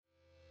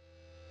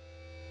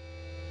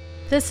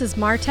This is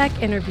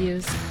Martech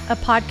Interviews, a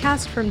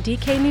podcast from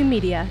DK New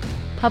Media,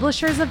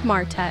 publishers of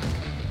Martech,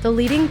 the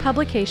leading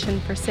publication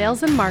for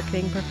sales and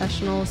marketing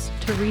professionals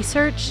to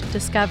research,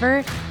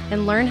 discover,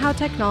 and learn how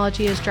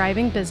technology is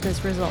driving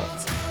business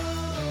results.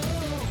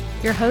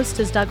 Your host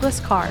is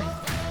Douglas Carr.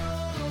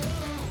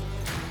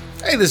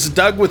 Hey, this is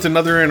Doug with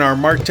another in our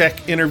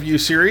Martech interview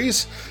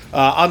series.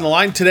 On the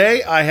line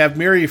today, I have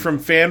Miri from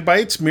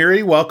Fanbytes.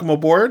 Miri, welcome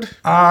aboard.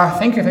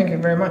 Thank you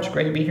very much.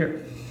 Great to be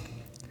here.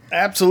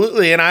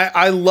 Absolutely, and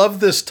I love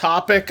this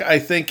topic. I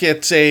think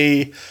it's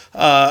a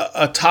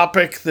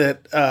topic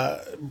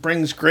that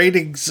brings great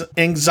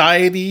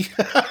anxiety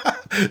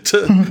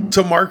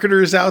to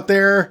marketers out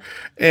there,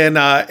 and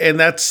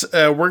that's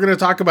we're going to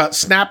talk about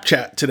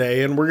Snapchat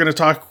today, and we're going to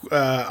talk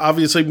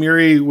obviously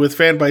Miri with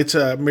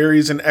Fanbytes.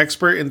 Miri's an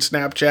expert in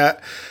Snapchat,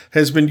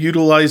 has been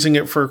utilizing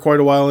it for quite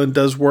a while, and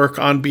does work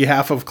on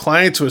behalf of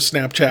clients with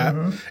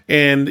Snapchat,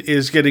 and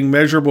is getting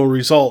measurable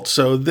results.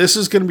 So this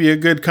is going to be a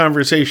good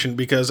conversation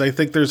because I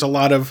think there's a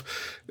lot of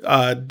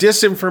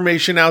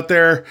disinformation out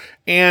there,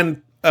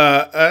 and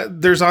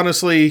there's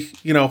honestly,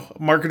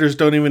 marketers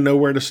don't even know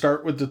where to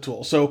start with the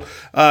tool. So,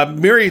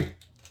 Miri,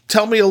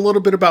 tell me a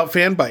little bit about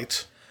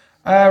Fanbytes.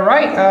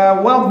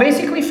 Well,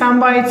 basically,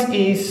 Fanbytes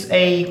is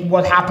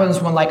what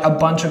happens when a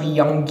bunch of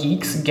young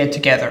geeks get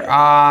together.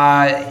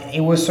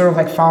 It was sort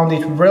of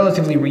founded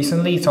relatively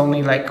recently. It's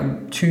only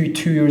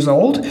two years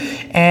old,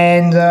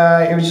 and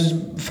it was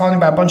just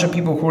founded by a bunch of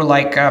people who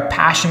were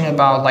passionate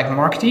about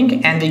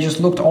marketing, and they just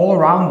looked all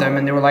around them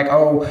and they were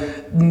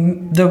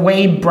the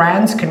way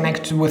brands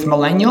connect with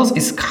millennials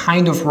is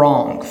kind of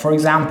wrong. For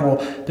example,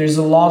 there's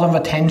a lot of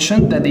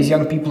attention that these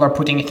young people are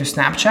putting into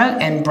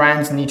Snapchat, and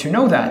brands need to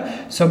know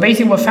that. So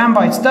basically what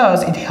Fanbytes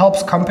does, it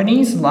helps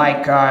companies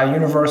like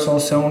Universal,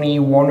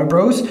 Sony, Warner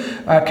Bros.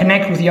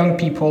 Connect with young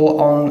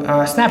people on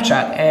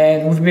Snapchat.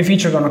 And we've been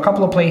featured on a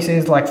couple of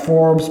places like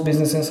Forbes,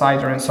 Business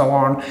Insider, and so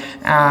on.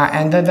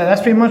 And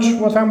that's pretty much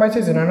what Fanbytes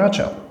is in a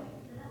nutshell.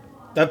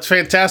 That's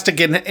fantastic.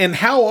 And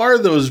how are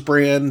those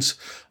brands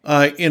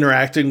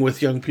interacting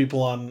with young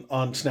people on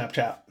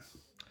Snapchat?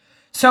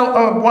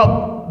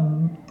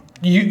 So,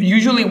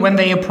 usually when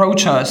they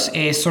approach us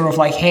is sort of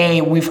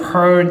hey, we've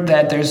heard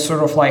that there's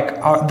sort of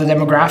the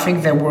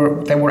demographic that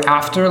we're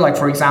after.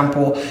 For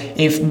example,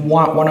 if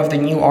one of the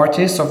new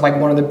artists of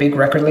one of the big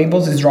record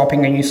labels is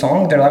dropping a new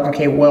song, they're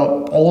okay,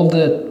 well, all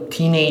the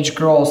teenage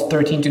girls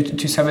 13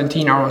 to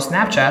 17 are on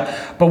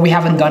Snapchat, but we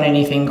haven't done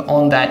anything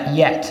on that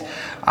yet.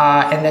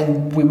 And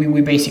then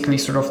we basically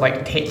sort of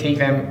take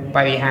them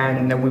by the hand,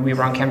 and then we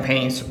run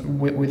campaigns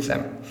with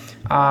them.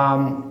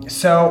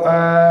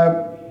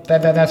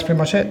 That's pretty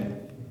much it.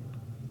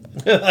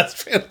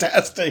 That's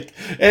fantastic.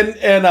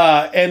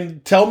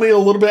 And tell me a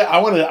little bit. I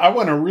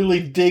want to really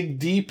dig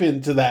deep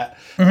into that.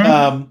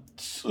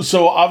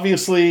 So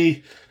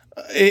obviously,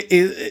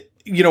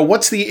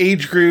 what's the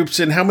age groups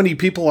and how many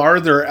people are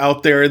there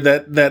out there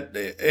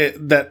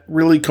that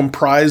really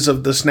comprise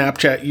of the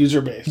Snapchat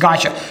user base?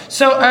 Gotcha.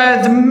 So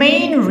the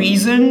main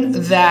reason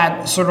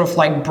that sort of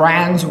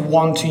brands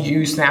want to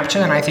use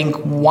Snapchat, and I think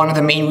one of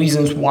the main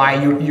reasons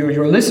why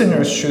your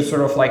listeners should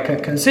sort of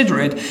consider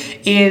it,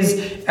 is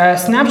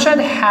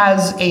Snapchat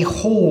has a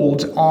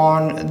hold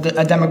on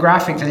a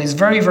demographic that is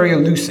very, very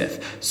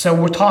elusive. So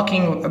we're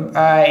talking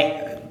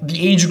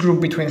the age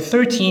group between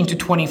 13 to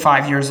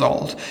 25 years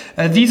old.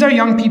 These are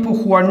young people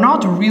who are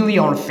not really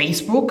on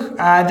Facebook.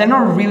 They're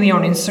not really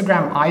on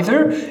Instagram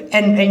either,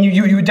 and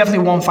you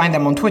definitely won't find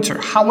them on Twitter.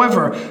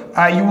 However,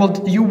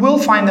 you will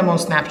find them on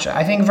Snapchat.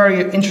 I think a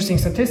very interesting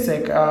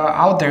statistic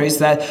out there is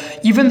that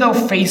even though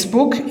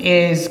Facebook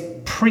is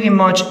pretty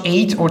much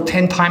 8 or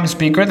 10 times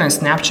bigger than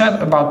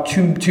Snapchat, about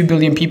 2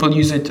 billion people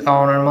use it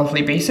on a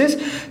monthly basis,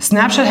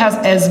 Snapchat has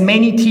as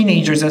many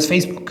teenagers as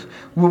Facebook,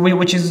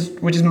 which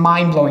is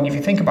mind-blowing if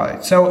you think about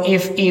it. So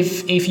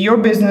if your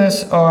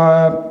business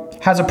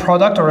has a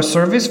product or a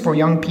service for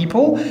young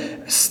people,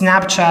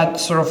 Snapchat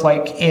sort of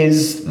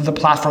is the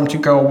platform to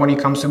go when it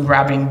comes to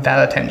grabbing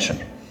that attention.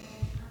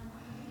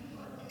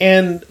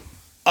 And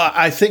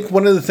I think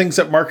one of the things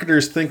that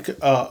marketers think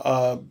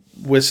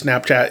with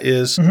Snapchat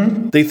is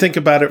they think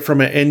about it from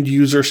an end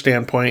user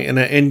standpoint and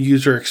an end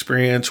user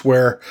experience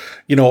where,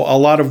 a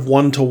lot of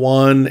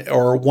one-to-one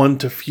or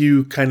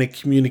one-to-few kind of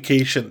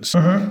communications.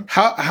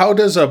 How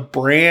does a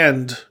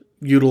brand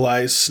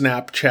utilize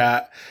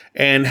Snapchat,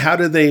 and how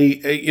do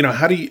they,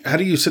 how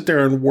do you sit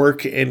there and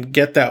work and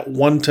get that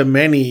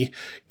one-to-many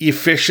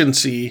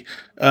efficiency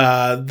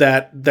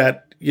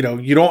that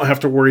you don't have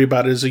to worry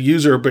about it as a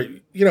user, but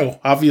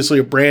obviously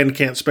a brand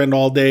can't spend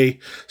all day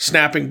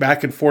snapping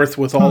back and forth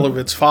with all of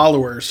its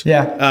followers.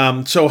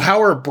 Yeah. So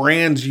how are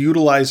brands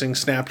utilizing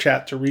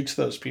Snapchat to reach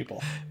those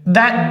people?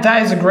 That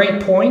is a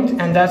great point,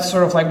 and that's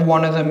sort of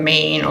one of the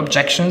main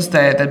objections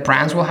that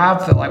brands will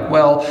have. They're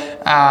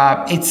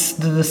it's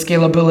the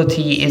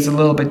scalability is a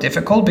little bit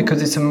difficult because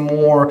it's a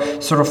more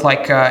sort of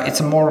it's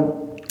a more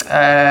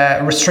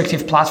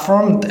restrictive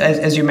platform.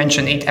 As you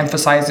mentioned, it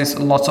emphasizes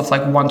lots of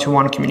like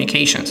one-to-one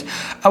communications.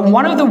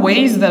 One of the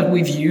ways that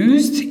we've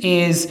used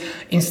is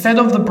instead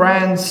of the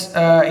brands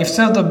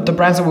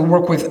that we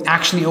work with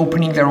actually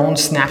opening their own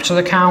Snapchat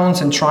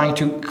accounts and trying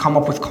to come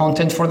up with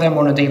content for them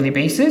on a daily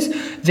basis,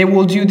 they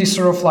will do these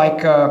sort of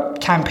like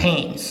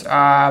campaigns.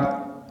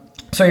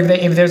 So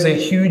if there's a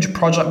huge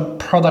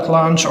product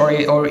launch, or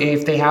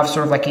if they have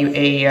sort of like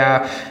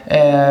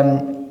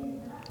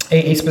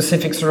a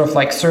specific sort of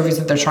like service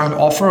that they're trying to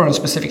offer on a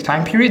specific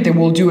time period, they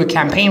will do a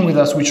campaign with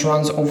us which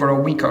runs over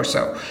a week or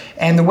so.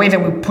 And the way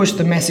that we push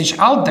the message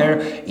out there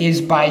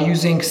is by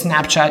using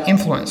Snapchat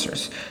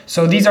influencers.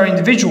 So these are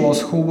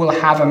individuals who will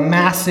have a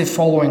massive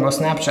following on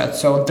Snapchat.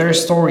 So their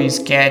stories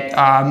get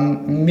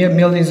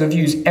millions of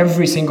views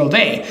every single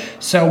day.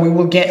 So we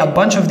will get a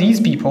bunch of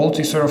these people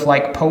to sort of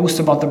like post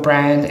about the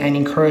brand and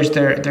encourage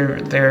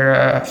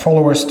their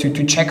followers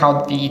to check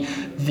out the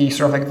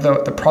sort of like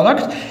the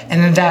product.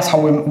 And then that's how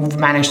we've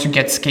managed to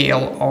get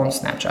scale on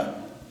Snapchat.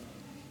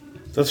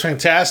 That's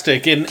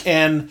fantastic.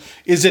 And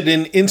is it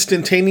an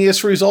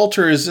instantaneous result,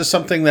 or is this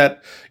something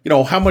that,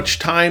 how much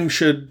time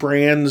should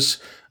brands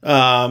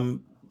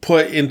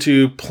put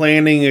into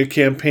planning a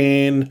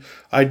campaign,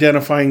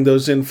 identifying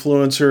those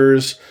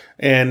influencers,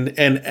 and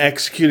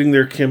executing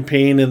their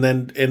campaign, and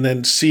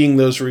then seeing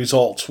those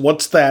results?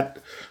 What's that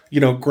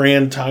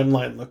grand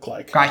timeline look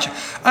like? Gotcha.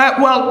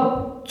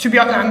 Well, to be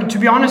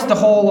honest, the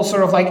whole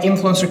sort of like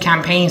influencer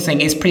campaigns thing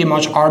is pretty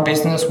much our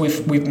business.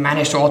 We've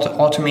managed to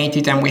automate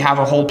it, and we have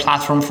a whole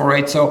platform for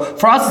it. So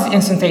for us, it's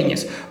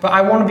instantaneous. But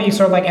I want to be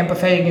sort of like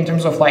empathetic in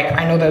terms of like,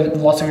 I know that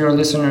lots of your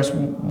listeners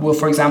will,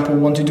 for example,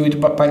 want to do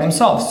it by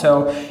themselves.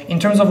 So in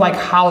terms of like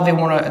how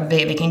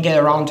they can get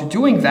around to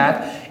doing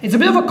that, it's a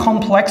bit of a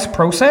complex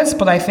process,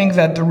 but I think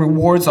that the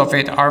rewards of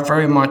it are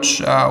very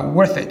much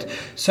worth it.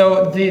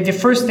 So the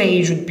first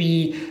stage would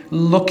be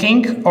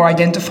looking or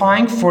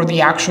identifying for the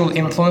actual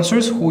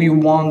influencers who you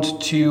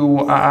want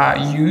to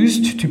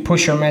use to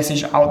push your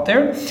message out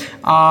there.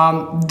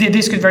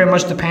 This could very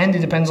much depend. It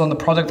depends on the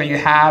product that you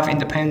have. It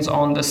depends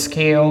on the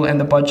scale and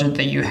the budget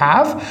that you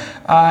have.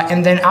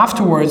 And then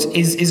afterwards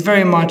is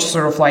very much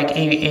sort of like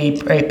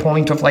a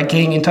point of like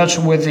getting in touch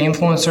with the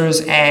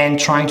influencers and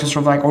trying to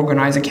sort of like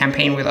organize a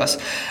campaign with us.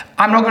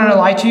 I'm not going to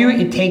lie to you,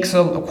 it takes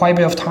quite a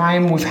bit of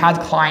time. We've had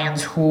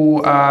clients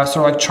who sort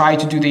of like try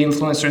to do the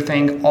influencer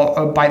thing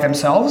by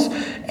themselves,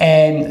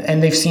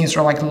 and they've seen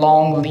sort of like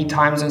long lead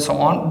times and so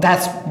on.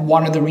 That's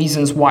one of the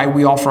reasons why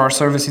we offer our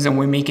services and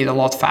we make it a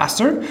lot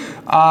faster.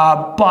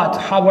 But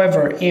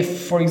however,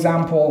 if, for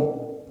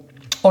example,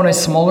 on a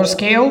smaller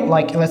scale,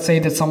 like let's say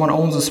that someone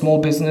owns a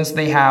small business,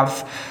 they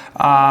have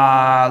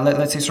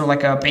let's say sort of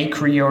like a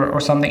bakery or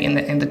something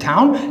in the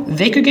town,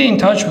 they could get in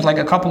touch with like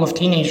a couple of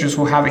teenagers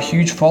who have a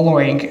huge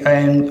following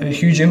and a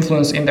huge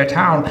influence in their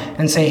town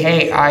and say,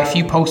 hey, if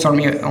you post on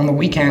me on the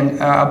weekend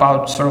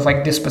about sort of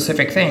like this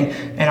specific thing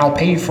and I'll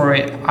pay you for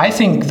it, I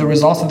think the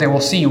results that they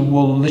will see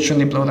will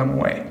literally blow them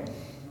away.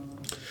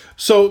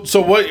 So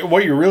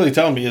what you're really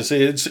telling me is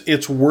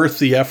it's worth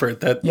the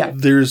effort, that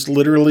there's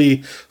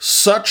literally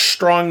such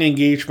strong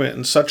engagement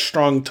and such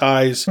strong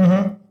ties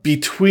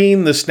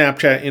between the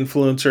Snapchat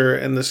influencer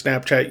and the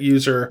Snapchat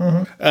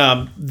user,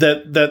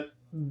 that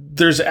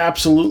there's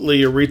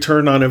absolutely a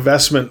return on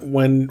investment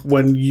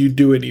when you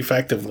do it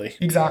effectively.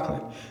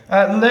 Exactly.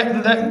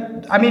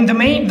 I mean, the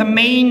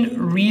main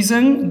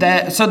reason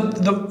that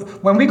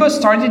when we got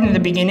started in the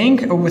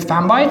beginning with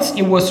FanBytes,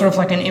 it was sort of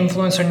like an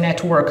influencer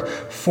network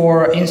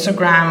for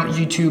Instagram,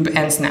 YouTube,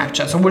 and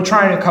Snapchat. So we're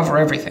trying to cover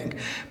everything.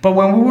 But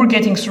when we were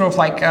getting sort of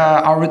like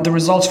the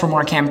results from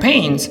our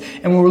campaigns,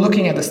 and we were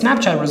looking at the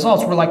Snapchat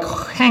results, we're like,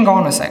 hang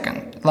on a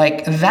second.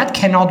 Like, that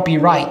cannot be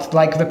right.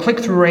 Like, the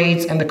click-through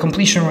rates and the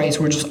completion rates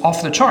were just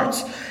off the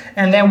charts.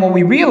 And then what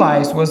we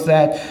realized was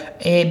that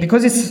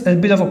because it's a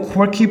bit of a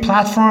quirky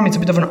platform, it's a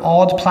bit of an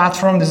odd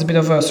platform, there's a bit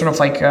of a sort of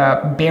like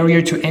a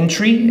barrier to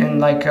entry and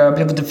like a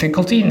bit of a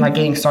difficulty in like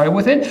getting started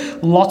with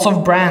it. Lots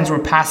of brands were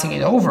passing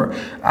it over.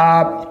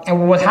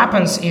 And what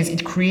happens is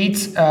it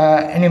creates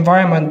an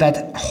environment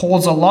that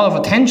holds a lot of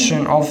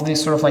attention of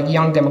this sort of like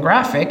young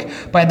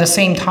demographic, but at the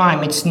same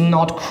time, it's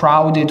not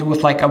crowded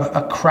with like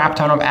a crap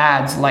ton of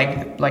ads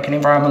like an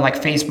environment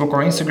like Facebook or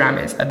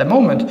Instagram is at the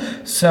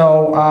moment.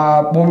 So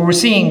what we were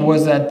seeing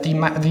was that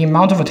the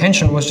amount of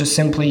attention was just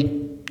simply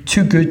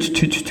too good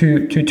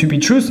to be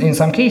true in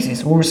some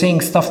cases. We were seeing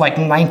stuff like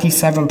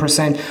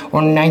 97%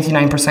 or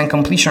 99%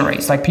 completion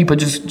rates, like people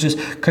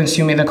just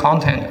consuming the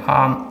content.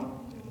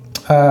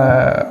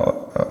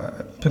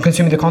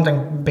 Consuming the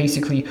content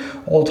basically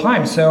all the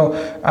time. So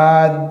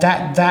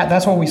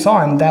that's what we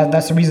saw, and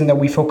that's the reason that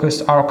we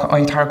focused our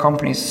entire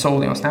company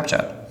solely on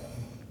Snapchat.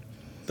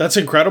 That's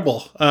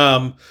incredible.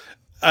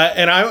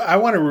 And I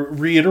want to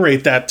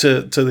reiterate that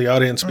to the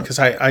audience, because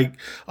I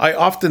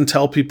often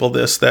tell people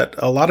this, that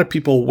a lot of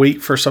people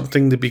wait for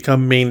something to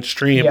become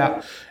mainstream.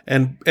 Yeah.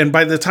 And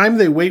by the time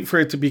they wait for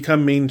it to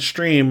become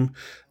mainstream,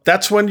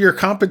 that's when your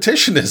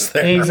competition is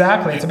there.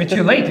 Exactly. It's a bit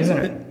too late, isn't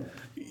it?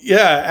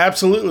 Yeah,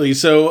 absolutely.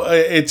 So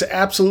it's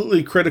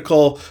absolutely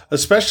critical,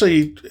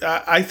 especially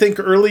I think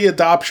early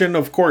adoption.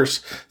 Of course,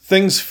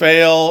 things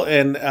fail,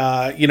 and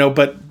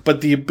but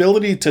the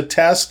ability to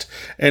test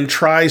and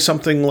try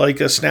something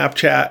like a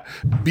Snapchat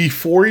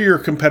before your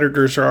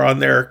competitors are on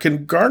there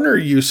can garner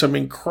you some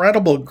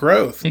incredible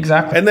growth.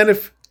 Exactly.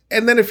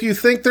 And then if you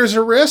think there's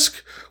a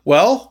risk,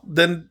 well,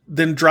 then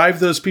drive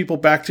those people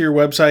back to your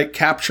website,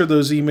 capture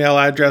those email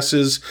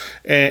addresses,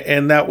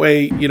 and that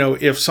way,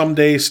 if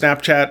someday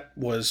Snapchat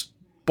was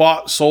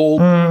bought,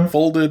 sold,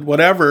 folded,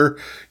 whatever,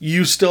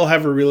 you still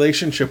have a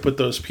relationship with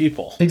those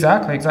people.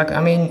 Exactly.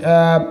 I mean,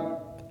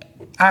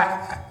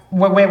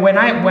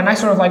 when I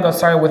sort of like got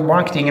started with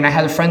marketing, and I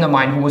had a friend of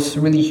mine who was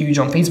really huge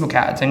on Facebook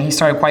ads, and he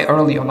started quite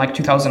early on, like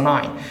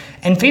 2009.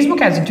 And Facebook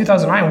ads in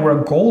 2009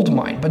 were a gold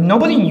mine, but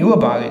nobody knew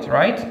about it,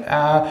 right?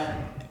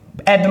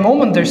 At the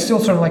moment, they're still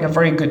sort of like a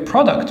very good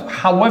product.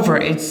 However,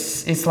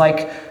 it's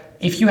like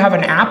if you have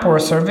an app or a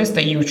service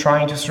that you're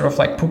trying to sort of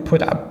like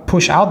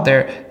push out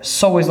there,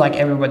 so is like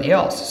everybody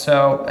else.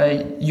 So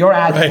your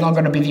ad is not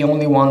going to be the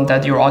only one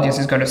that your audience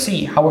is going to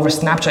see. However,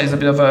 Snapchat is a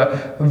bit of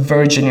a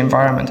virgin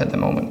environment at the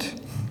moment.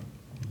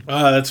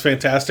 That's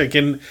fantastic.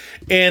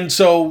 And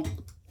so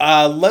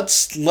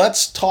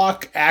let's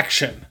talk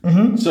action.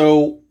 Mm-hmm.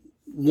 So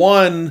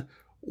one,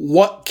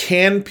 what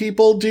can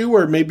people do,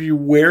 or maybe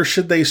where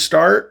should they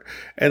start?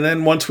 And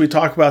then once we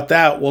talk about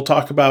that, we'll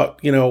talk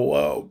about,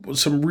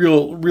 some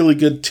really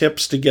good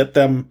tips to get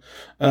them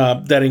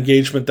that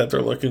engagement that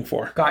they're looking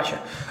for. Gotcha.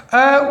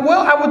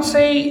 Well, I would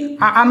say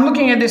I'm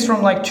looking at this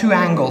from like two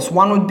angles.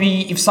 One would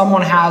be if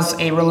someone has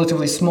a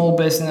relatively small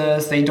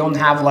business, they don't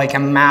have like a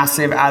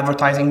massive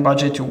advertising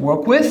budget to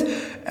work with,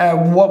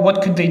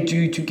 what could they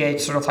do to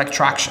get sort of like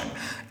traction?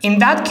 In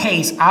that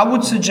case, I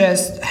would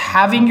suggest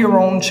having your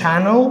own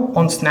channel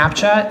on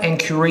Snapchat and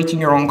curating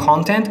your own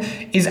content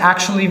is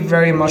actually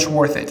very much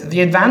worth it.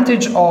 The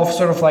advantage of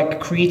sort of like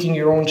creating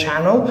your own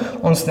channel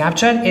on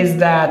Snapchat is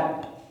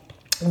that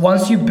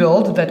once you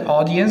build that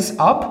audience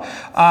up,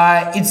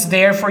 it's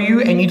there for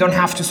you, and you don't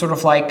have to sort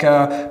of like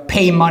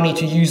pay money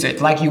to use it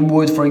like you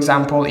would, for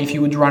example, if you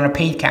would run a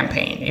paid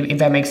campaign, if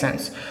that makes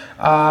sense.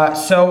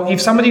 So if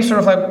somebody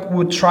sort of like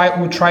would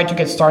try to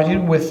get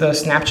started with a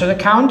Snapchat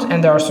account,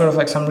 and there are sort of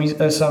like some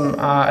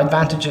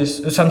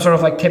advantages, some sort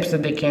of like tips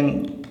that they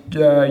can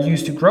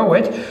use to grow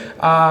it,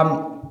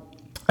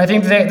 I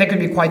think they could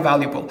be quite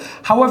valuable.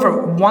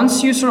 However,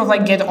 once you sort of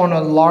like get on a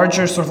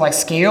larger sort of like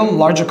scale,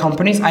 larger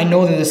companies, I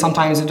know that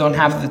sometimes they don't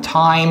have the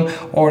time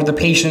or the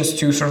patience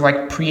to sort of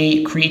like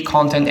create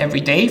content every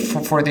day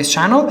for this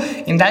channel.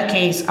 In that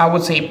case, I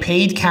would say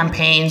paid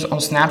campaigns on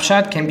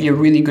Snapchat can be a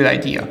really good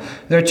idea.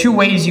 There are two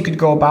ways you could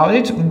go about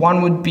it.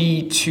 One would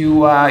be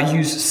to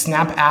use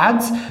Snap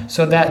Ads.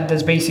 So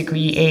that's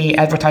basically a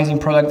advertising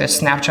product that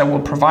Snapchat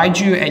will provide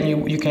you,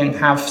 and you can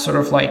have sort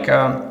of like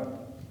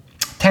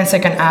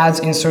 10-second ads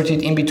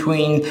inserted in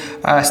between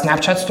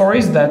Snapchat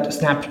stories that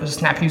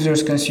Snap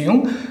users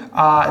consume.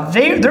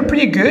 They're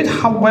pretty good.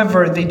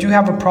 However, they do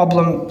have a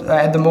problem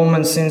at the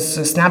moment, since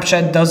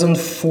Snapchat doesn't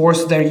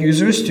force their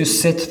users to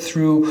sit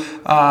through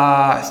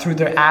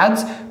their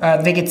ads.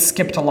 They get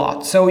skipped a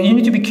lot. So you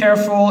need to be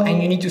careful,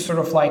 and you need to sort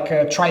of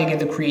like try to get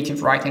the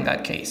creative right in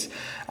that case.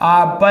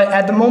 But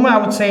at the moment, I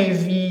would say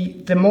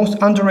the most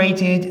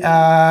underrated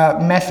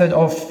method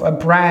of a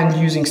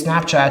brand using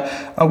Snapchat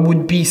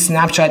would be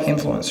Snapchat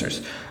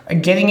influencers.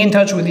 Getting in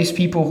touch with these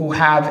people who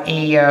have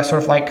a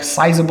sort of like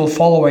sizable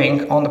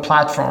following on the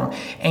platform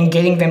and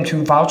getting them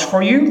to vouch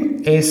for you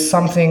is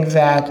something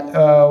that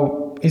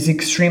is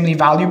extremely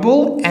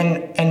valuable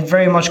and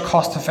very much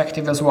cost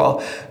effective as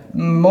well.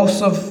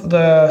 Most of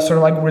the sort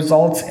of like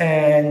results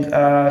and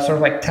sort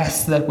of like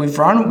tests that we've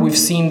run, we've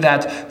seen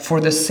that for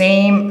the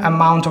same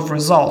amount of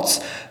results,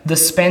 the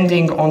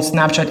spending on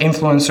Snapchat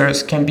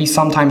influencers can be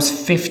sometimes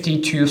 50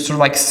 to sort of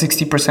like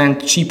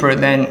 60% cheaper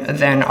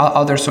than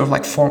other sort of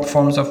like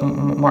forms of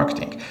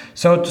marketing.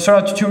 So to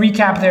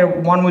recap there,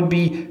 one would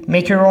be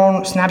make your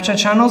own Snapchat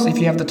channels if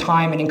you have the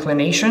time and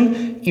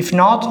inclination. If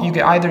not, you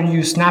could either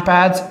use Snap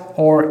Ads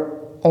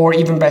or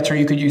even better,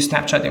 you could use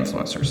Snapchat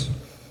influencers.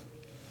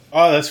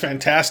 Oh, that's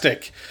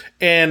fantastic.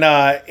 And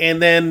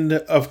then,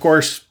 of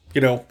course,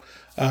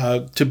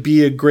 to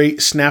be a great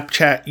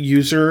Snapchat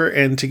user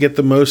and to get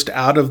the most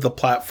out of the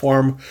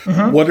platform,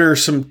 what are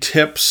some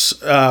tips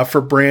for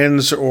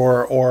brands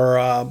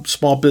or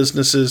small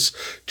businesses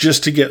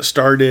just to get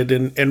started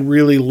and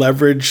really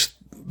leverage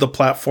the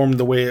platform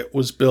the way it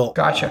was built?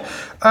 Gotcha.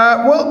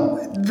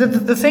 Well,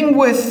 the thing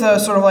with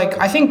sort of like,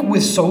 I think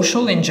with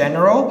social in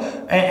general,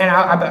 and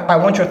I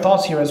want your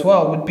thoughts here as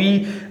well, would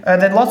be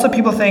that lots of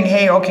people think,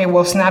 hey, okay,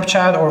 well,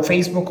 Snapchat or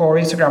Facebook or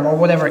Instagram or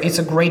whatever, it's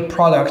a great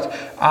product.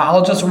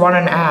 I'll just run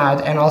an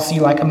ad and I'll see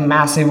like a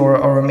massive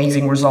or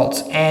amazing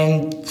results.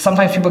 And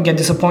sometimes people get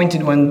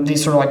disappointed when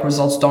these sort of like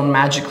results don't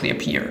magically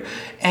appear.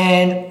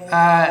 And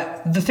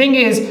the thing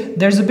is,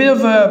 there's a bit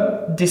of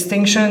a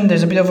distinction,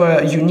 there's a bit of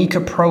a unique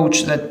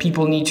approach that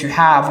people need to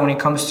have when it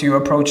comes to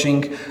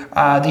approaching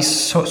these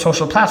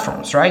social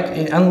platforms,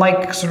 right?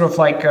 Unlike sort of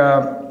like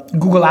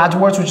Google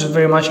AdWords, which is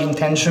very much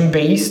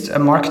intention-based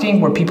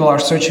marketing, where people are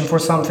searching for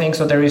something,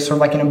 so there is sort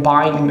of like in a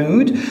buying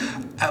mood.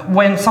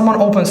 When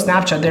someone opens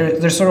Snapchat,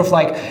 they're sort of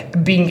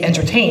like being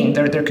entertained.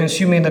 They're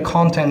consuming the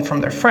content from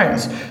their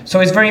friends.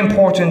 So it's very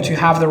important to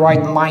have the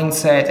right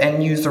mindset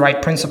and use the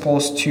right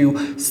principles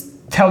to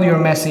tell your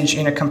message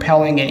in a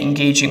compelling and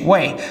engaging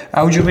way.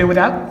 Would you agree with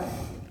that?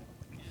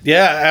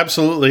 Yeah,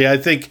 absolutely. I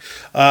think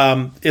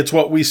it's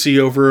what we see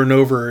over and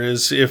over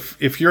is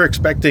if you're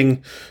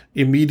expecting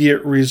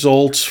immediate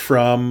results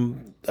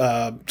from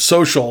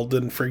social,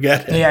 then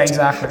forget it. Yeah,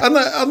 exactly.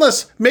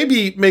 Unless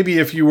maybe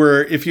if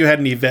you had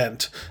an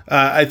event,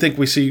 I think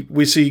we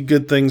see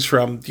good things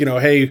from,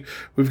 hey,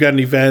 we've got an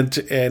event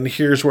and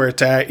here's where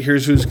it's at.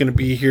 Here's who's going to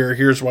be here.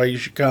 Here's why you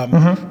should come.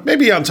 Mm-hmm.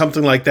 Maybe on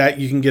something like that,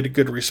 you can get a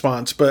good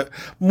response. But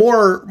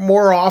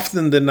more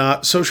often than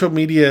not, social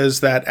media is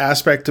that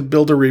aspect to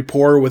build a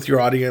rapport with your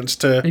audience.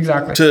 Trust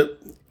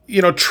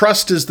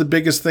is the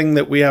biggest thing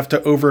that we have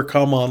to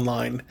overcome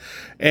online,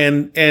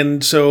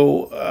 and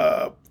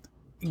so.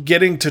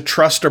 Getting to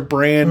trust a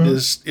brand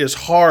is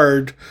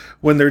hard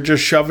when they're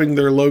just shoving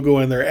their logo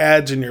and their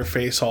ads in your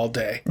face all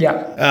day.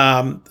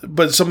 Yeah.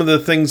 But some of the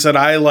things that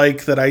I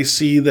like that I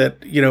see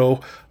that,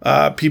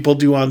 people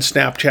do on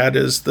Snapchat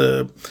is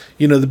the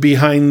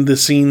behind the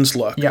scenes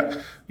look. Yeah.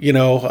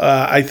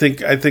 I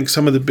think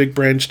some of the big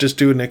brands just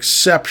do an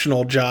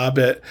exceptional job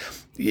at,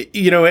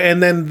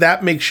 and then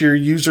that makes your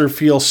user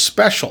feel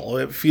special.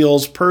 It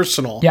feels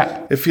personal.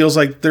 Yeah. It feels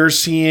like they're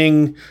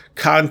seeing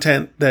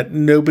content that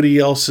nobody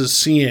else is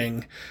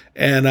seeing,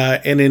 and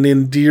it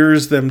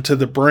endears them to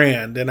the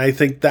brand. And I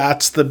think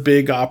that's the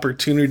big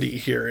opportunity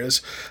here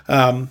is,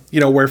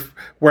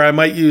 where I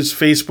might use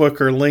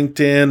Facebook or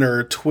LinkedIn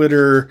or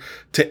Twitter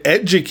to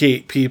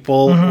educate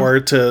people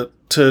or to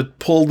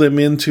pull them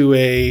into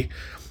a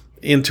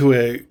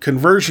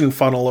conversion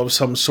funnel of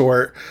some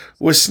sort.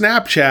 With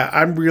Snapchat,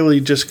 I'm really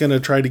just going to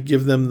try to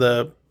give them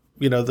the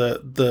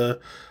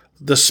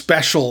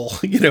special,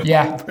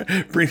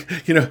 bring,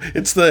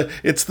 it's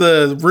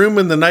the room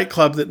in the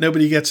nightclub that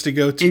nobody gets to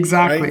go to.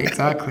 Exactly, right?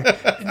 Exactly.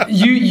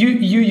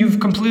 You've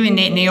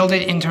completely nailed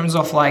it in terms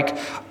of like,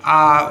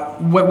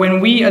 when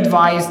we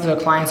advise the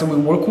clients that we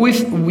work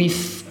with, we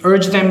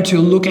urge them to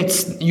look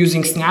at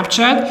using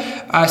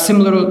Snapchat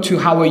similar to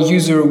how a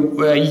user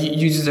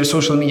uses their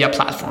social media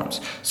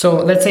platforms. So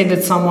let's say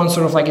that someone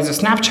sort of like is a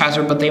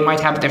Snapchatter, but they might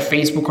have their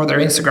Facebook or their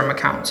Instagram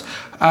accounts.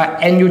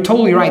 And you're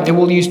totally right. They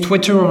will use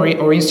Twitter or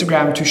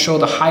Instagram to show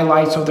the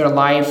highlights of their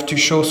life, to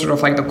show sort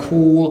of like the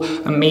cool,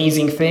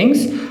 amazing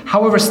things.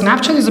 However,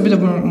 Snapchat is a bit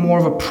of more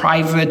of a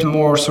private,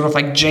 more sort of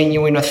like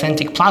genuine,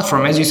 authentic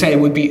platform. As you said, it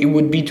would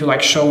be to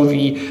like show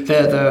the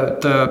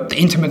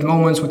intimate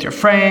moments with your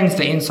friends,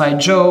 the inside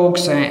jokes,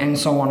 and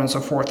so on and so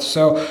forth.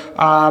 So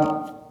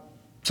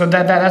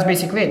that's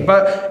basically it.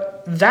 But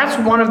that's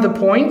one of the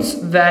points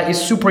that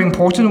is super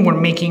important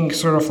when making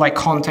sort of like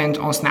content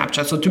on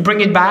Snapchat. So to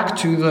bring it back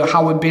to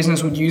how a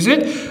business would use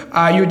it,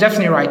 you're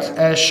definitely right.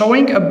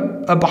 Showing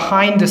a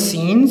behind the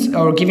scenes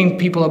or giving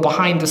people a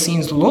behind the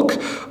scenes look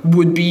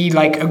would be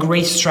like a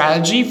great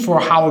strategy for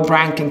how a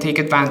brand can take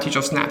advantage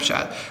of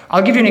Snapchat.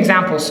 I'll give you an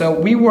example. So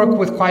we work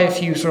with quite a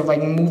few sort of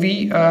like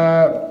movie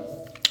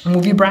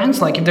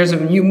brands. Like if there's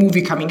a new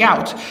movie coming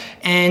out,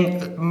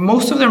 and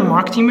most of their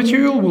marketing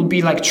material will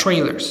be like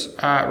trailers,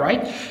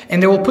 right?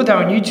 And they will put that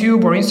on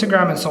YouTube or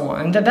Instagram and so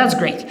on, and that's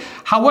great.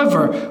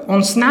 However, on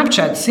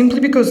Snapchat,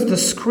 simply because the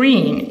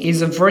screen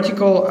is a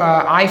vertical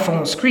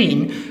iPhone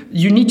screen,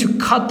 you need to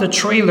cut the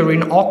trailer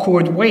in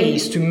awkward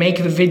ways to make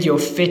the video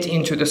fit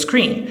into the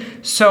screen.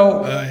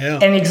 So,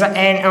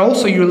 and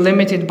also you're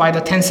limited by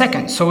the 10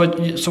 seconds. So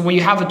when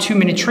you have a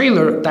 2-minute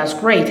trailer, that's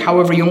great.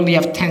 However, you only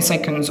have 10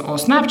 seconds on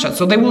Snapchat.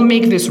 So they will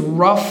make this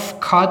rough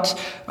cut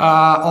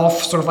of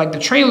sort of like the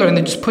trailer, and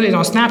they just put it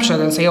on Snapchat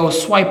and say, "Oh,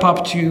 swipe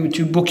up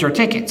to book your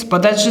tickets."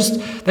 But that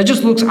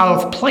just looks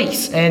out of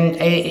place, and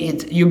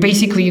you're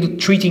basically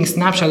treating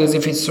Snapchat as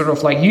if it's sort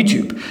of like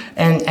YouTube,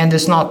 and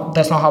that's not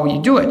how you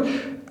do it.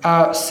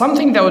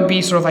 Something that would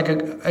be sort of like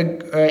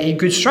a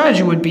good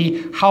strategy would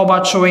be, how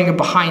about showing a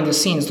behind the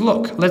scenes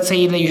look? Let's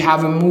say that you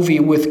have a movie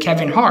with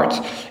Kevin Hart.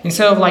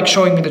 Instead of like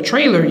showing me the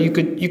trailer, you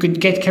could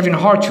get Kevin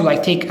Hart to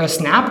like take a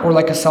snap or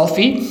like a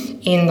selfie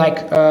in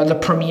like the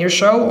premiere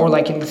show or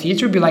like in the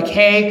theater. Be like,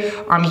 "Hey,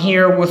 I'm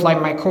here with like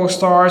my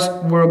co-stars.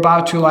 We're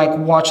about to like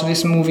watch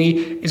this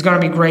movie. It's gonna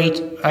be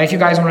great. If you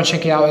guys want to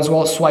check it out as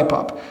well, swipe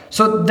up."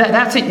 So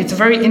that's it. It's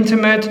very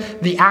intimate.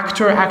 The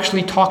actor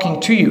actually talking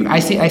to you.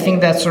 I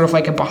think that's sort of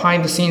like a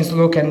behind the scenes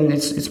look, and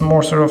it's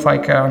more sort of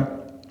like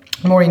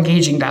more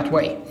engaging that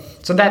way.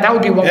 So that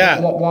would be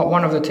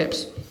one of the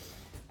tips.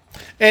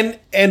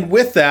 And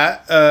with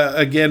that,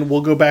 again,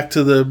 we'll go back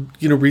to the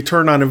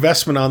return on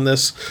investment on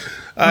this.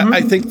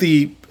 I think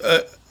the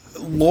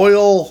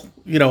loyal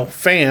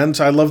fans.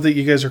 I love that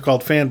you guys are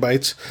called Fan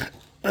Bites.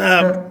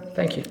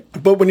 Thank you.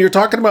 But when you're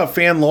talking about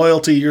fan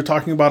loyalty, you're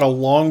talking about a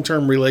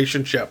long-term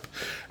relationship,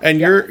 and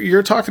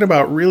you're talking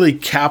about really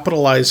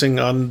capitalizing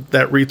on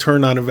that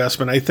return on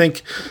investment. I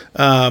think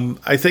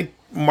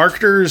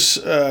marketers,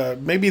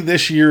 maybe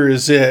this year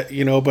is it,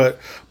 but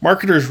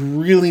marketers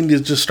really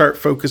need to start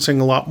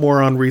focusing a lot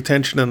more on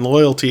retention and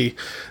loyalty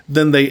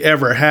than they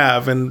ever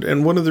have.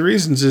 And one of the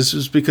reasons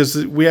is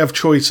because we have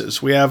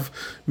choices. We have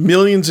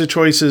millions of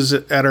choices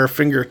at our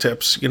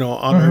fingertips, on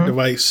our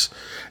device.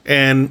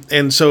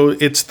 And so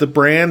it's the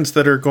brands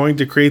that are going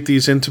to create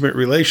these intimate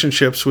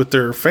relationships with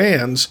their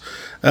fans,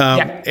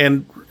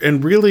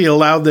 and really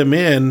allow them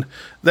in,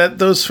 that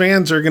those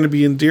fans are going to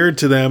be endeared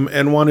to them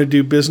and want to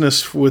do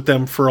business with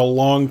them for a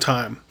long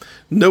time.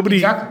 Nobody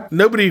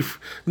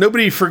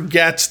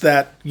forgets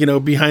that,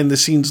 behind the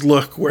scenes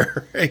look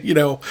where, but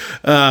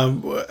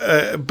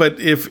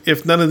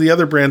if none of the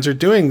other brands are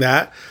doing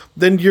that,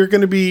 then you're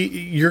going to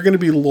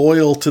be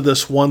loyal to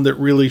this one that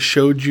really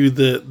showed you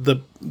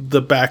the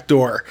back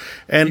door.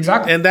 And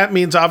that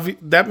means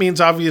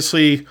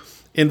obviously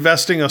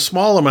investing a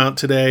small amount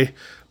today,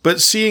 but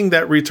seeing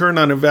that return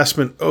on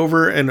investment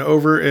over and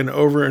over and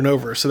over and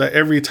over, so that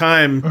every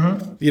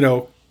time,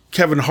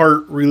 Kevin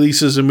Hart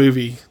releases a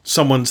movie,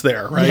 someone's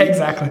there, right? Yeah,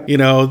 exactly.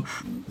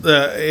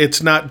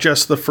 It's not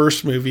just the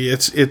first movie;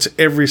 it's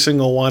every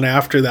single one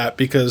after that,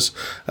 because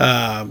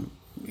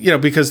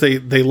because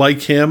they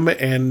like him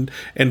and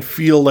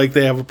feel like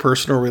they have a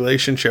personal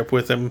relationship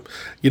with him,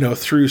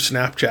 through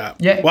Snapchat.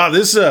 Yeah. Wow,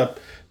 this is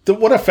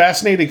what a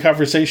fascinating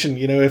conversation.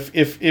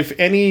 If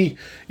any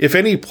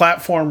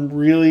platform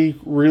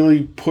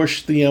really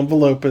pushed the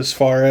envelope as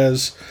far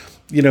as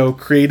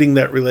creating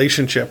that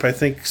relationship, I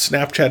think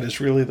Snapchat is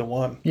really the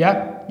one.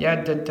 Yeah,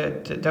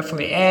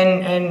 definitely.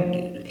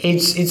 And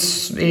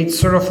it's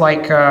sort of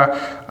like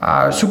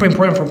super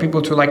important for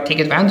people to like take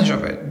advantage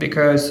of it,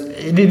 because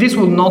this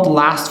will not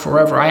last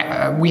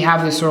forever. We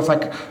have this sort of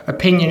like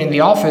opinion in the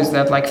office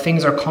that like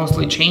things are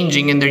constantly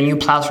changing and there are new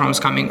platforms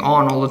coming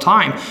on all the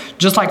time.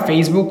 Just like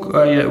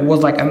Facebook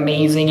was like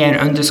amazing and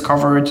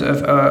undiscovered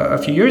a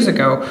few years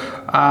ago.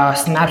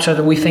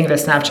 Snapchat, we think that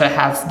Snapchat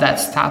has that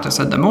status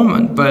at the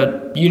moment, but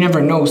you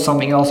never know,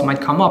 something else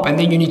might come up, and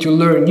then you need to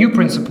learn new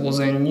principles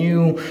and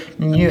new,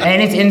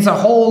 and it's a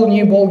whole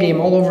new ball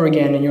game all over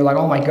again, and you're like,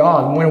 oh my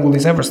god, when will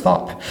this ever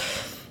stop?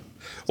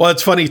 Well,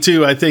 it's funny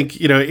too. I think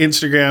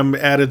Instagram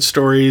added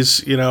stories,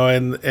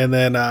 and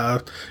then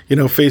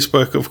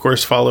Facebook, of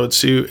course, followed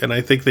suit. And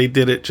I think they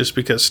did it just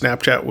because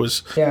Snapchat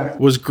was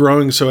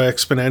growing so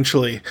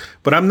exponentially.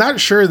 But I'm not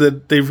sure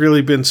that they've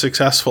really been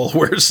successful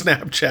where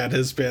Snapchat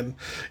has been.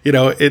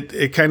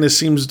 It kind of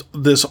seems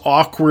this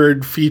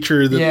awkward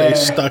feature that they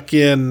stuck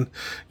in,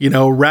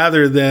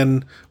 rather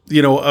than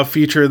a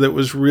feature that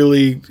was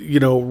really,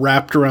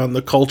 wrapped around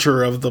the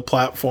culture of the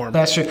platform.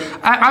 That's true.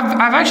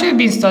 I've actually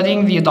been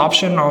studying the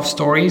adoption of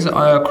stories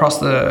across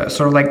the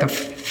sort of like the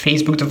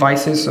Facebook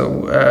devices,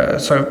 so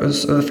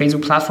the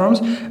Facebook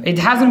platforms. It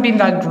hasn't been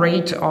that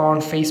great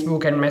on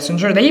Facebook and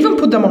Messenger. They even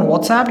put them on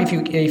WhatsApp, if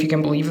you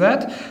can believe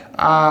that,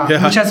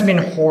 which has been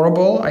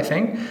horrible, I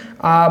think.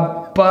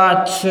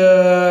 But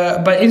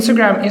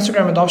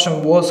Instagram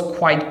adoption was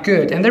quite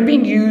good, and they're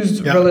being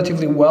used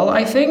relatively well,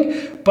 I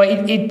think. But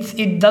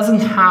it doesn't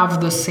have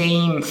the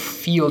same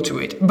feel to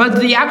it.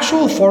 But the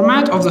actual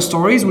format of the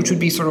stories, which would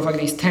be sort of like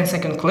these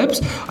 10-second clips,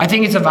 I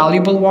think it's a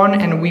valuable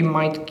one, and we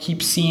might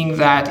keep seeing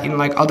that in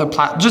like other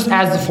just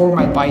as the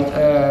format by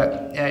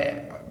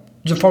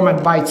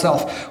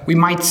itself. We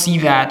might see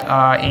that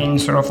in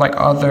sort of like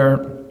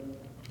other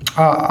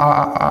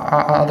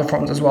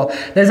forms as well.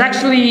 There's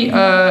actually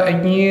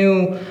a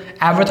new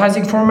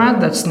advertising format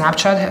that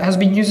Snapchat has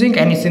been using,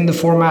 and it's in the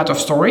format of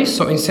stories.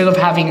 So instead of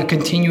having a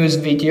continuous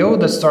video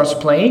that starts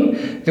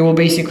playing, they will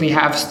basically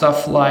have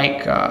stuff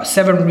like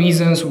 7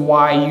 reasons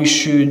why you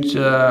should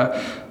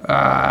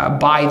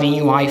buy the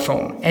new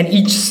iPhone, and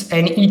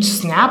each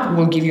snap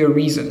will give you a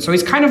reason. So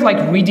it's kind of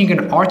like reading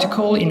an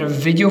article in a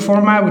video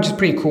format, which is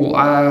pretty cool.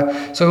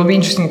 So it'll be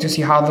interesting to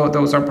see how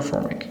those are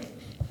performing.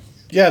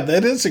 Yeah,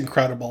 that is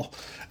incredible.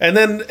 And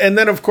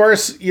then of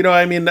course,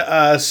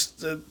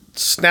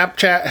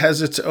 Snapchat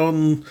has its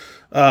own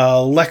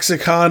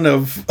lexicon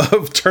of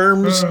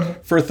terms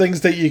for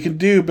things that you can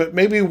do, but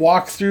maybe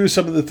walk through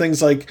some of the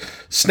things like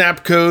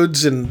snap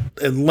codes and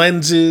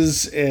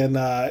lenses and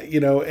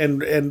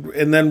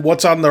and then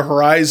what's on the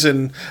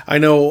horizon. I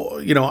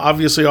know,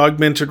 obviously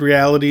augmented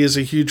reality is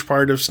a huge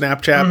part of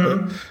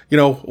Snapchat,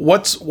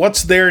 but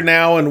what's there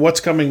now and what's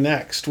coming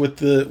next with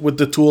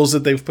the tools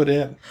that they've put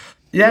in?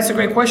 Yeah, that's a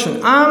great question.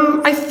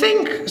 I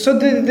think so.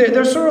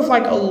 There's sort of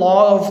like a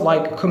lot of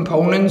like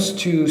components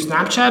to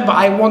Snapchat, but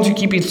I want to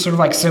keep it sort of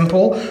like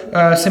simple,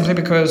 simply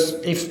because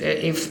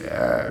if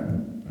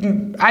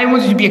I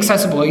want it to be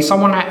accessible.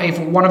 If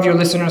one of your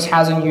listeners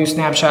hasn't used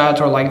Snapchat,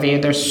 or like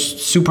they're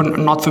super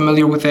not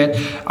familiar with it,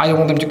 I don't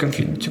want them to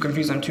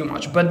confuse them too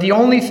much. But the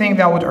only thing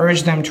that I would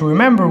urge them to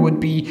remember would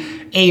be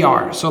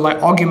AR, so like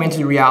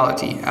augmented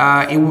reality.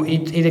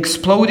 It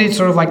exploded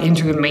sort of like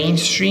into the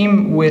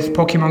mainstream with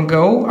Pokemon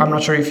Go. I'm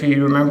not sure if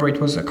you remember, it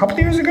was a couple of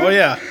years ago. Oh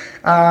yeah.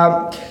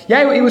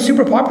 It was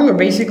super popular,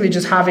 basically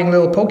just having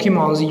little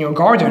Pokemons in your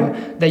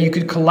garden that you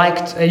could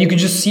collect. You could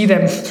just see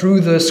them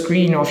through the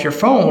screen of your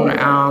phone,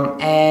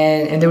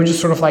 and they were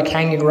just sort of like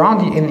hanging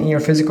around in your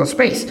physical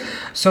space.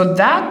 So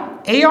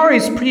that AR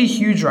is pretty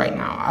huge right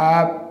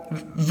now.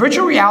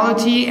 Virtual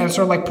reality and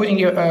sort of like putting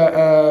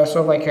sort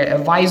of like a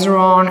visor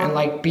on and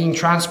like being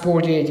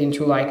transported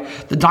into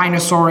like the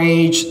dinosaur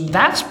age,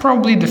 that's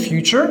probably the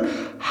future.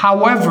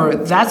 However,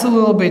 that's a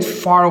little bit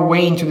far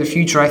away into the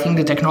future. I think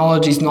the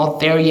technology is not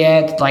there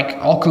yet. Like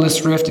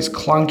Oculus Rift is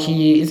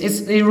clunky.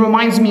 It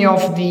reminds me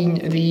of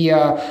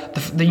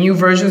the new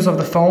versions of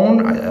the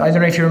phone. I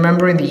don't know if you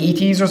remember in the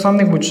 80s or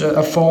something, which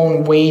a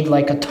phone weighed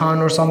like a ton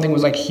or something,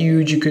 was like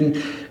huge. You can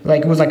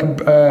like, it was like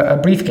a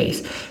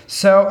briefcase.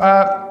 So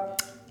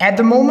at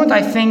the moment,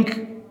 I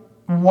think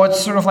what's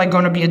sort of like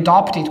going to be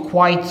adopted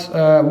quite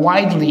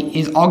widely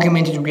is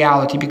augmented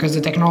reality, because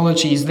the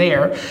technology is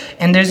there,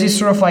 and there's this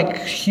sort of like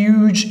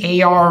huge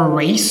AR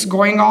race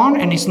going on,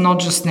 and it's not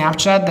just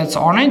Snapchat that's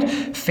on it.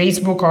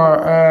 Facebook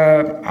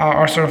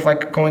are sort of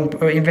like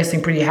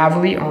investing pretty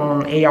heavily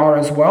on AR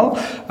as well,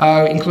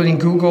 including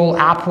Google,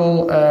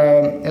 Apple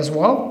as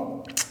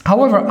well.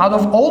 However, out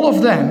of all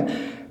of them,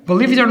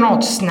 believe it or not,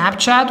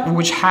 Snapchat,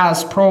 which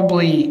has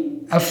probably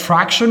a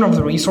fraction of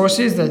the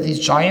resources that these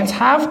giants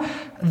have,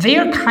 they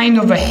are kind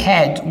of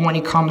ahead when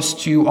it comes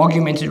to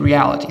augmented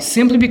reality,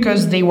 simply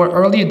because they were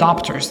early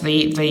adopters.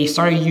 They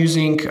started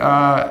using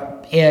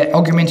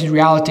augmented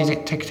reality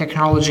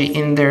technology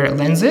in their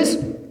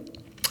lenses.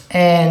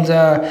 And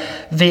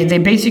they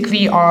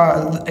basically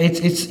are.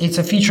 It's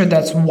a feature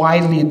that's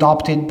widely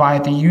adopted by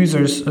the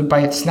users,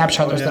 by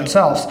Snapchatters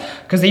themselves,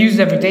 because they use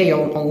it every day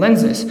on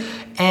lenses.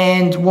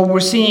 And what we're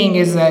seeing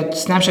is that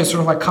Snapchat is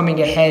sort of like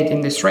coming ahead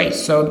in this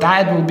race. So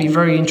that will be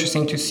very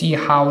interesting to see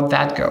how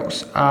that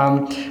goes.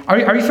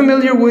 Are you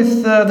familiar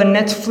with the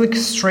Netflix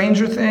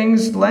Stranger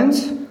Things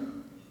lens?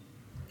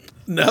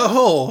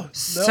 No.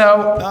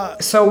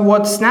 So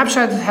what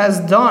Snapchat has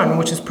done,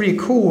 which is pretty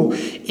cool,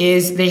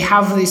 is they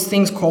have these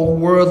things called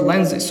world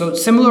lenses. So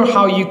similar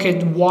how you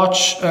could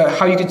watch,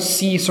 how you could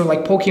see sort of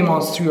like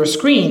Pokemons through your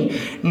screen.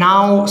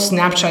 Now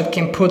Snapchat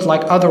can put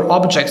like other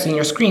objects in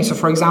your screen. So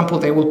for example,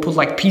 they will put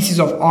like pieces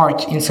of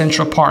art in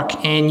Central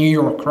Park in New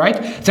York,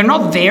 right? They're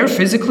not there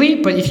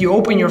physically, but if you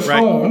open your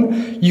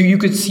phone, you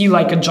could see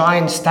like a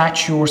giant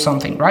statue or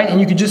something, right?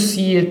 And you could just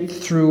see it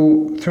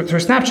through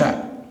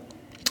Snapchat.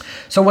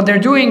 So what they're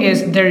doing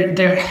is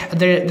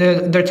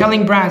they're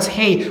telling brands,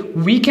 hey,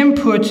 we can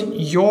put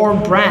your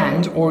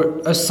brand or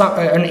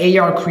an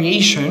AR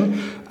creation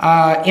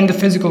in the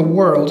physical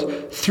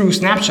world through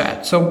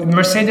Snapchat. So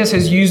Mercedes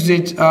has used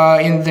it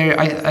in their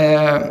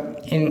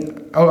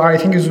I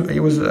think it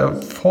was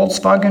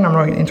Volkswagen. I'm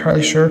not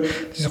entirely sure.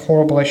 This is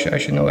horrible. I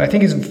should know. I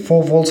think it's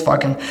for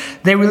Volkswagen.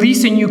 They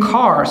released a new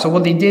car. So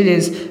what they did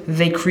is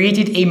they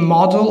created a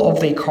model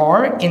of the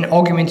car in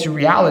augmented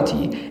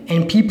reality,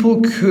 and people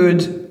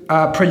could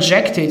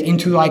project it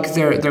into like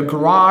their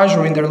garage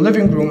or in their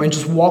living room and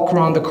just walk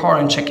around the car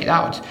and check it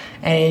out.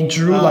 And it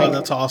drew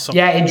that's awesome.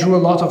 Yeah, it drew a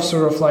lot of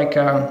sort of like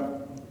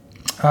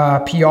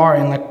PR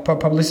and like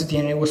publicity,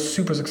 and it was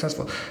super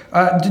successful.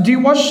 Do you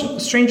watch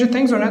Stranger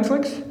Things on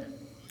Netflix?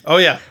 Oh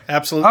yeah,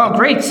 absolutely. Oh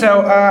great!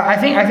 So I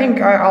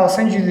think I'll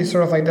send you the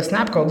sort of like the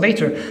snap code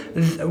later.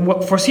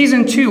 For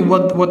season 2,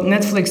 what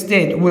Netflix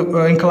did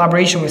in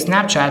collaboration with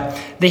Snapchat,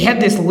 they had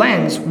this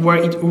lens where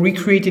it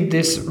recreated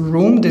this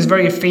room, this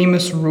very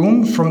famous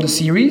room from the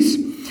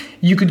series.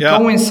 You could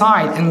go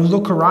inside and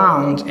look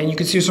around, and you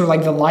could see sort of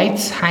like the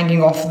lights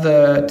hanging off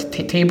the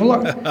table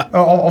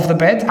of the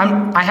bed.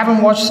 I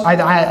haven't watched.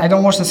 I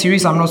don't watch the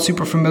series. I'm not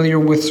super familiar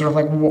with sort of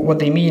like what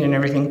they mean and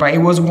everything. But it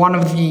was one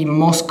of the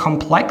most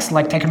complex,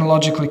 like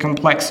technologically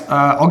complex,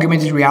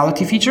 augmented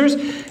reality features,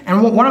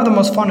 and one of the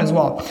most fun as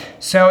well.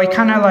 So it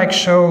kind of like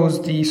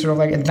shows the sort of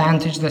like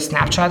advantage that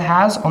Snapchat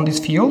has on this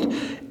field,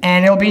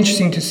 and it'll be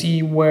interesting to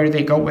see where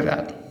they go with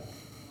that.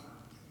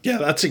 Yeah,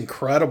 that's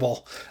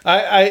incredible.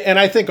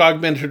 I think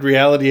augmented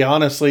reality,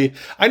 honestly,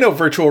 I know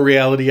virtual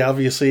reality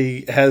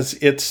obviously has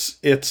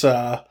its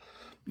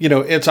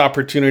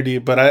opportunity,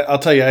 but I'll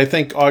tell you, I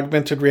think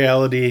augmented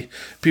reality,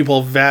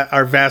 people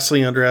are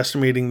vastly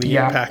underestimating the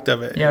impact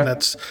of it. Yeah.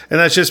 And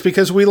that's just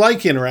because we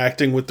like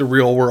interacting with the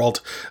real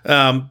world.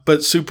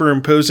 But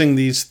superimposing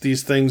these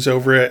things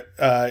over it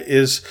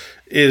is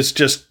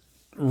just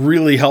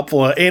really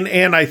helpful,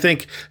 and I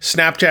think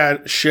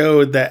Snapchat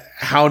showed that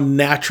how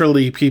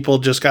naturally people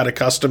just got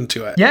accustomed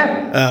to it.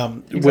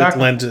 Exactly. With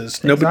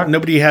lenses.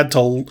 Nobody had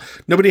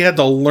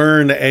to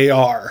learn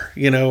AR.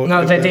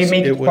 No, they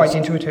made it quite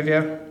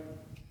intuitive.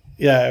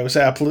 Yeah, it was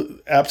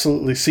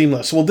absolutely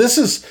seamless. Well, this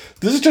is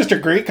just a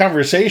great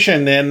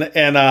conversation,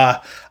 and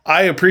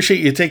I appreciate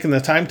you taking the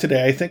time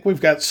today. I think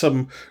we've got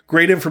some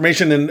great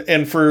information,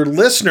 and for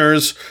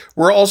listeners,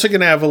 we're also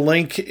going to have a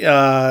link,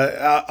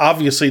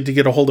 obviously, to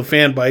get a hold of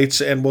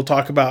FanBytes, and we'll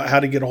talk about how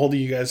to get a hold of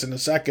you guys in a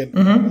second.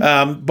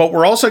 Mm-hmm. But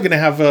we're also going to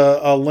have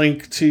a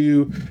link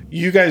to,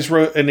 you guys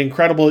wrote an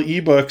incredible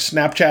ebook,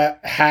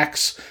 Snapchat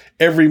Hacks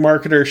every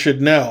marketer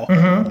should know.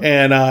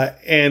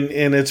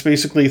 And it's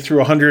basically through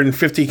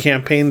 150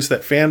 campaigns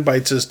that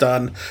Fanbytes has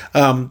done.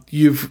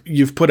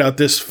 You've put out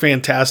this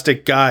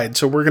fantastic guide,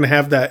 so we're going to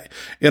have that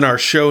in our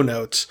show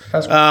notes.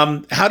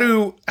 How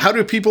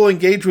do people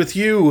engage with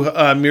you,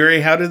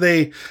 Miri? How do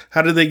they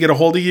get a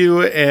hold of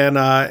you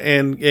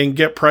and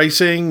get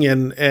pricing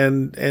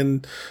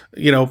and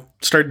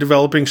start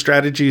developing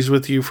strategies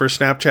with you for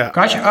Snapchat?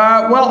 Gotcha.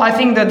 Well, I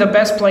think that the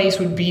best place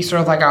would be sort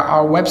of like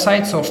our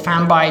website. So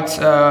Fanbytes,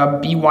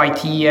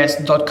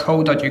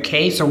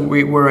 bytes.co.uk. So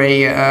we're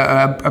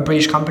a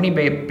British company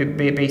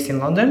based in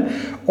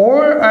London.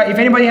 Or if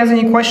anybody has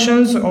any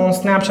questions on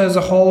Snapchat as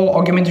a whole,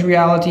 augmented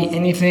reality,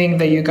 anything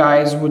that you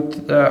guys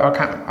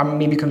are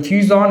maybe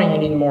confused on and you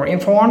need more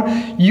info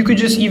on, you could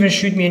just even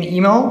shoot me an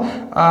email.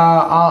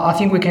 I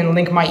think we can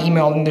link my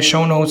email in the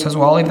show notes as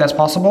well, if that's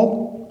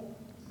possible.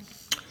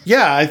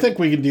 Yeah, I think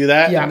we can do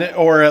that. Yeah.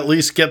 Or at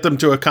least get them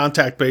to a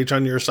contact page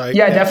on your site.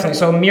 Yeah, definitely.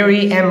 So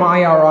Miri,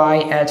 Miri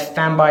at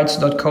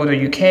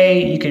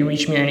fanbytes.co.uk. You can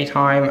reach me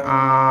anytime.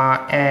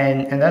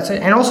 And that's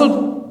it. And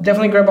also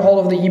definitely grab a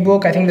hold of the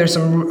ebook. I think there's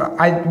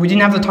we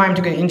didn't have the time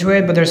to get into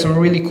it, but there's some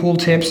really cool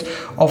tips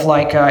of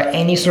like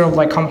any sort of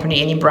like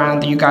company, any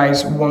brand that you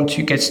guys want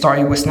to get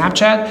started with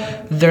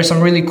Snapchat. There's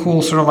some really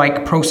cool sort of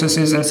like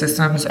processes and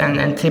systems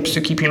and tips to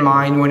keep in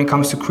mind when it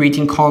comes to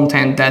creating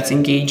content that's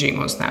engaging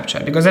on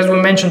Snapchat. Because as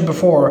we mentioned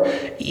before,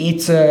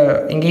 it's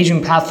an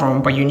engaging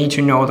platform, but you need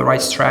to know the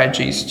right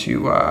strategies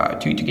to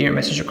get your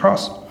message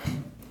across.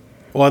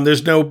 Well, and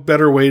there's no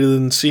better way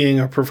than seeing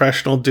a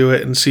professional do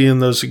it and seeing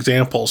those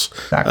examples.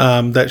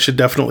 Exactly. That should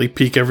definitely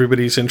pique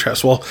everybody's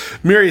interest. Well,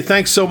 Miri,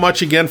 thanks so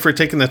much again for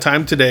taking the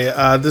time today.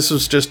 This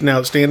was just an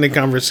outstanding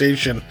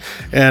conversation,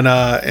 and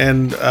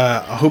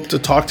I hope to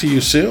talk to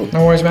you soon.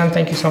 No worries, man.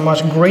 Thank you so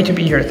much. Great to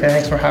be here.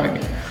 Thanks for having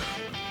me.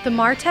 The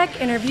Martech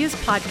Interviews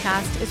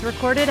podcast is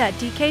recorded at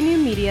DK New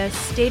Media's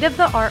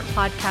state-of-the-art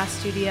podcast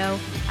studio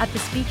at the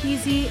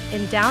Speakeasy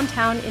in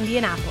downtown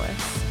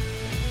Indianapolis.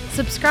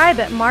 Subscribe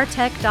at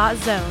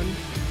martech.zone.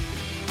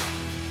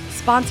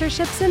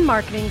 Sponsorships and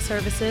marketing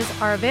services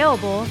are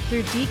available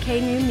through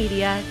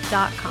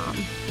dknewmedia.com.